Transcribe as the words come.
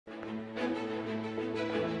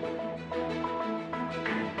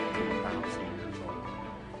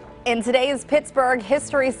In today's Pittsburgh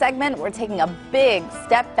history segment, we're taking a big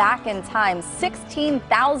step back in time,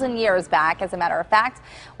 16,000 years back, as a matter of fact,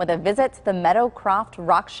 with a visit to the Meadowcroft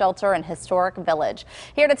Rockshelter and Historic Village.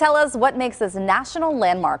 Here to tell us what makes this national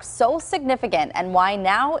landmark so significant and why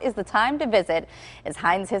now is the time to visit is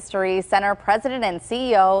Heinz History Center President and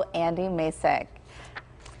CEO Andy Masich.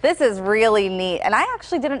 This is really neat, and I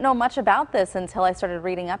actually didn't know much about this until I started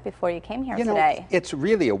reading up before you came here today. It's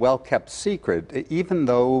really a well-kept secret. Even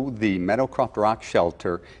though the Meadowcroft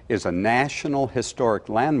Rockshelter is a National Historic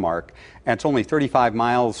Landmark, and it's only 35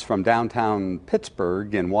 miles from downtown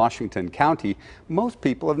Pittsburgh in Washington County, most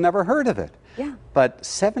people have never heard of it. Yeah. But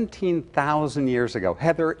 17,000 years ago,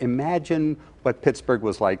 Heather, imagine what Pittsburgh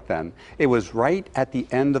was like then. It was right at the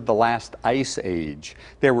end of the last ice age.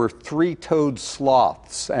 There were three-toed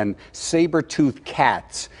sloths and saber-toothed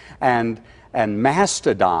cats and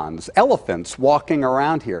mastodons, elephants walking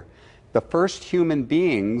around here. The first human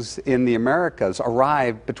beings in the Americas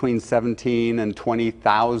arrived between 17 and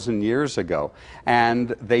 20,000 years ago, and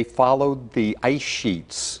they followed the ice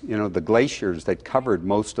sheets, the glaciers that covered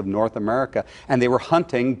most of North America, and they were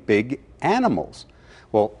hunting big animals.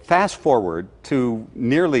 Well, fast forward to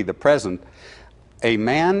nearly the present, a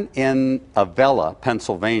man in Avella,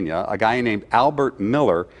 Pennsylvania, a guy named Albert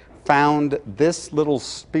Miller, found this little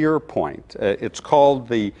spear point. It's called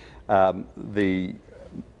the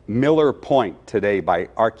Miller Point today by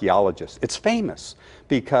archaeologists. It's famous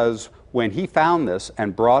because when he found this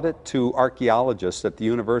and brought it to archaeologists at the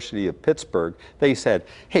University of Pittsburgh, they said,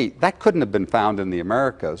 hey, that couldn't have been found in the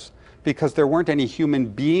Americas because there weren't any human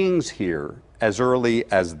beings here as early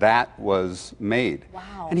as that was made.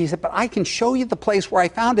 Wow. And he said, but I can show you the place where I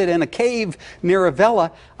found it in a cave near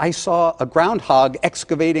Avella. I saw a groundhog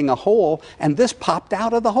excavating a hole, and this popped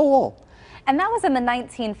out of the hole. And that was in the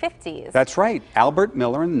 1950s. That's right. Albert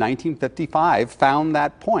Miller in 1955 found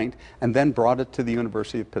that point and then brought it to the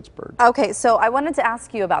University of Pittsburgh. Okay, so I wanted to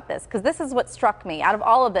ask you about this because this is what struck me. Out of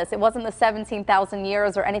all of this, it wasn't the 17,000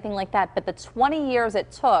 years or anything like that, but the 20 years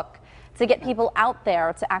it took to get people out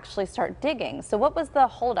there to actually start digging. So what was the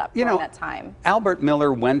holdup during that time? Albert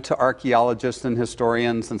Miller went to archaeologists and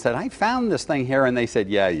historians and said, I found this thing here, and they said,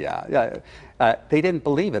 yeah. They didn't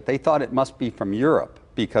believe it. They thought it must be from Europe,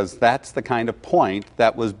 because that's the kind of point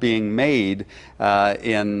that was being made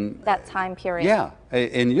in that time period. Yeah,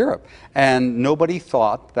 in Europe. And nobody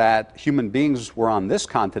thought that human beings were on this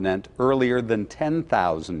continent earlier than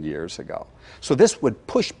 10,000 years ago. So this would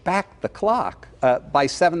push back the clock by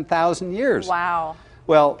 7,000 years. Wow.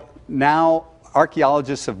 Well, now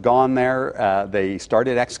archaeologists have gone there. They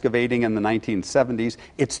started excavating in the 1970s.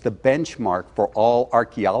 It's the benchmark for all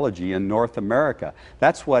archaeology in North America.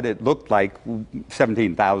 That's what it looked like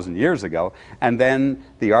 17,000 years ago. And then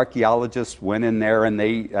the archaeologists went in there and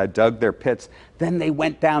they dug their pits. Then they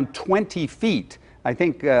went down 20 feet. I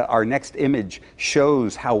think our next image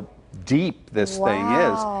shows how deep this thing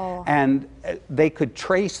is. And they could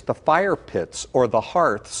trace the fire pits or the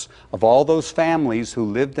hearths of all those families who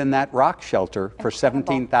lived in that rock shelter for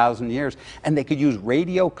 17,000 years. And they could use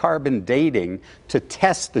radiocarbon dating to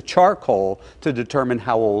test the charcoal to determine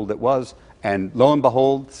how old it was. And lo and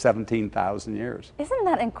behold, 17,000 years. Isn't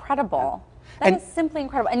that incredible? That is simply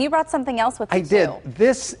incredible. And you brought something else with you, too. I did.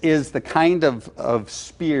 This is the kind of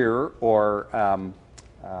spear or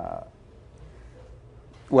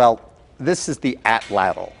well, this is the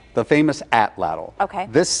atlatl, the famous atlatl. Okay.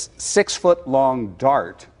 This 6-foot-long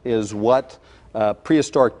dart is what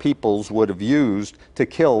prehistoric peoples would have used to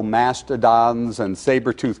kill mastodons and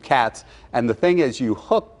saber-toothed cats. And the thing is, you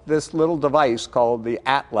hook this little device called the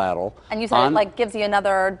atlatl. And you said it like gives you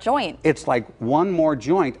another joint. It's like one more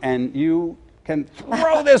joint, and you can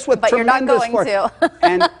throw this with tremendous force. But you're not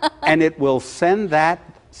going to. And it will send that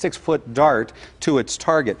 6-foot dart to its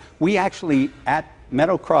target. We actually, at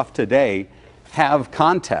Meadowcroft today, have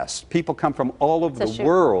contests. People come from all over the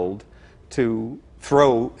world to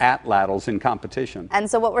throw atlatls in competition. And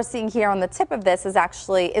so what we're seeing here on the tip of this is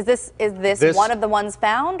actually, is this one of the ones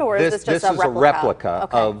found, or is this just a replica? This is a replica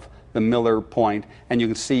of the Miller Point, and you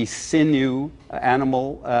can see sinew,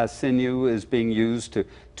 animal sinew is being used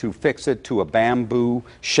to fix it to a bamboo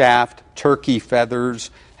shaft. Turkey feathers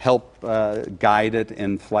help guide it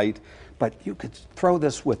in flight. But you could throw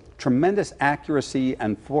this with tremendous accuracy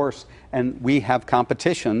and force, and we have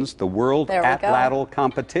competitions. The World Atlatl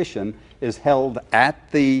Competition is held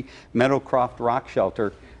at the Meadowcroft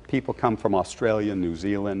Rockshelter. People come from Australia, New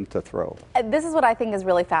Zealand to throw. This is what I think is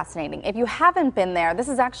really fascinating. If you haven't been there, this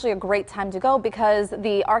is actually a great time to go because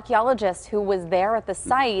the archaeologist who was there at the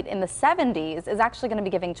site in the 70s is actually going to be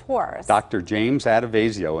giving tours. Dr. James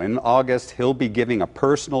Adavasio. In August, he'll be giving a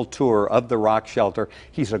personal tour of the rock shelter.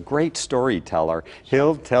 He's a great storyteller.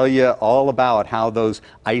 He'll tell you all about how those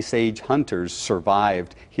Ice Age hunters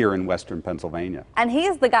survived here in western Pennsylvania. And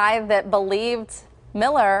he's the guy that believed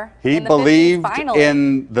Miller He in the believed 50s, finally.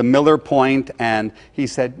 in the Miller Point, and he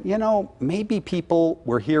said, you know, maybe people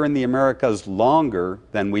were here in the Americas longer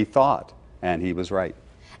than we thought. And he was right.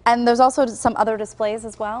 And there's also some other displays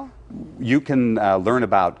as well? You can learn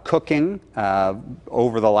about cooking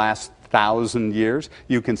over the last 1,000 years.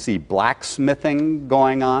 You can see blacksmithing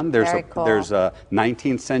going on. There's a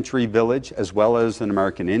 19th century village as well as an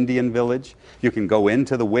American Indian village. You can go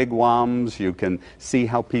into the wigwams. You can see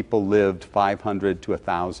how people lived 500 to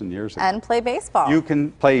 1,000 years ago. And play baseball. You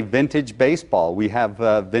can play vintage baseball. We have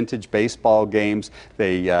vintage baseball games.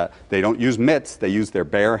 They don't use mitts. They use their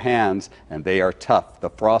bare hands, and they are tough. The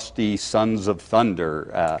Frosty Sons of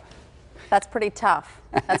Thunder. That's pretty tough.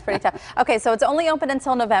 That's pretty tough. Okay, so it's only open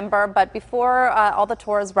until November, but before all the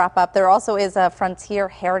tours wrap up, there also is a Frontier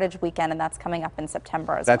Heritage Weekend, and that's coming up in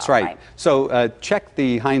September as well. That's right. So check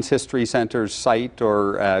the Heinz History Center's site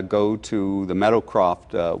or go to the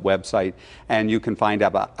Meadowcroft website, and you can find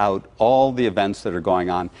out all the events that are going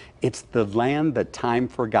on. It's the land that time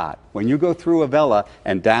forgot. When you go through Avella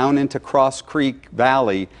and down into Cross Creek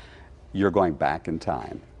Valley, you're going back in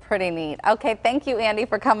time. Pretty neat. Okay, thank you, Andy,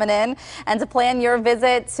 for coming in. And to plan your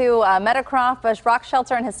visit to Meadowcroft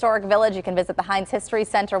Rockshelter and Historic Village, you can visit the Heinz History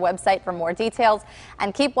Center website for more details.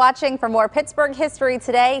 And keep watching for more Pittsburgh history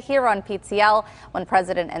today here on PTL when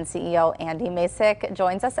President and CEO Andy Masich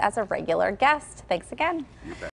joins us as a regular guest. Thanks again.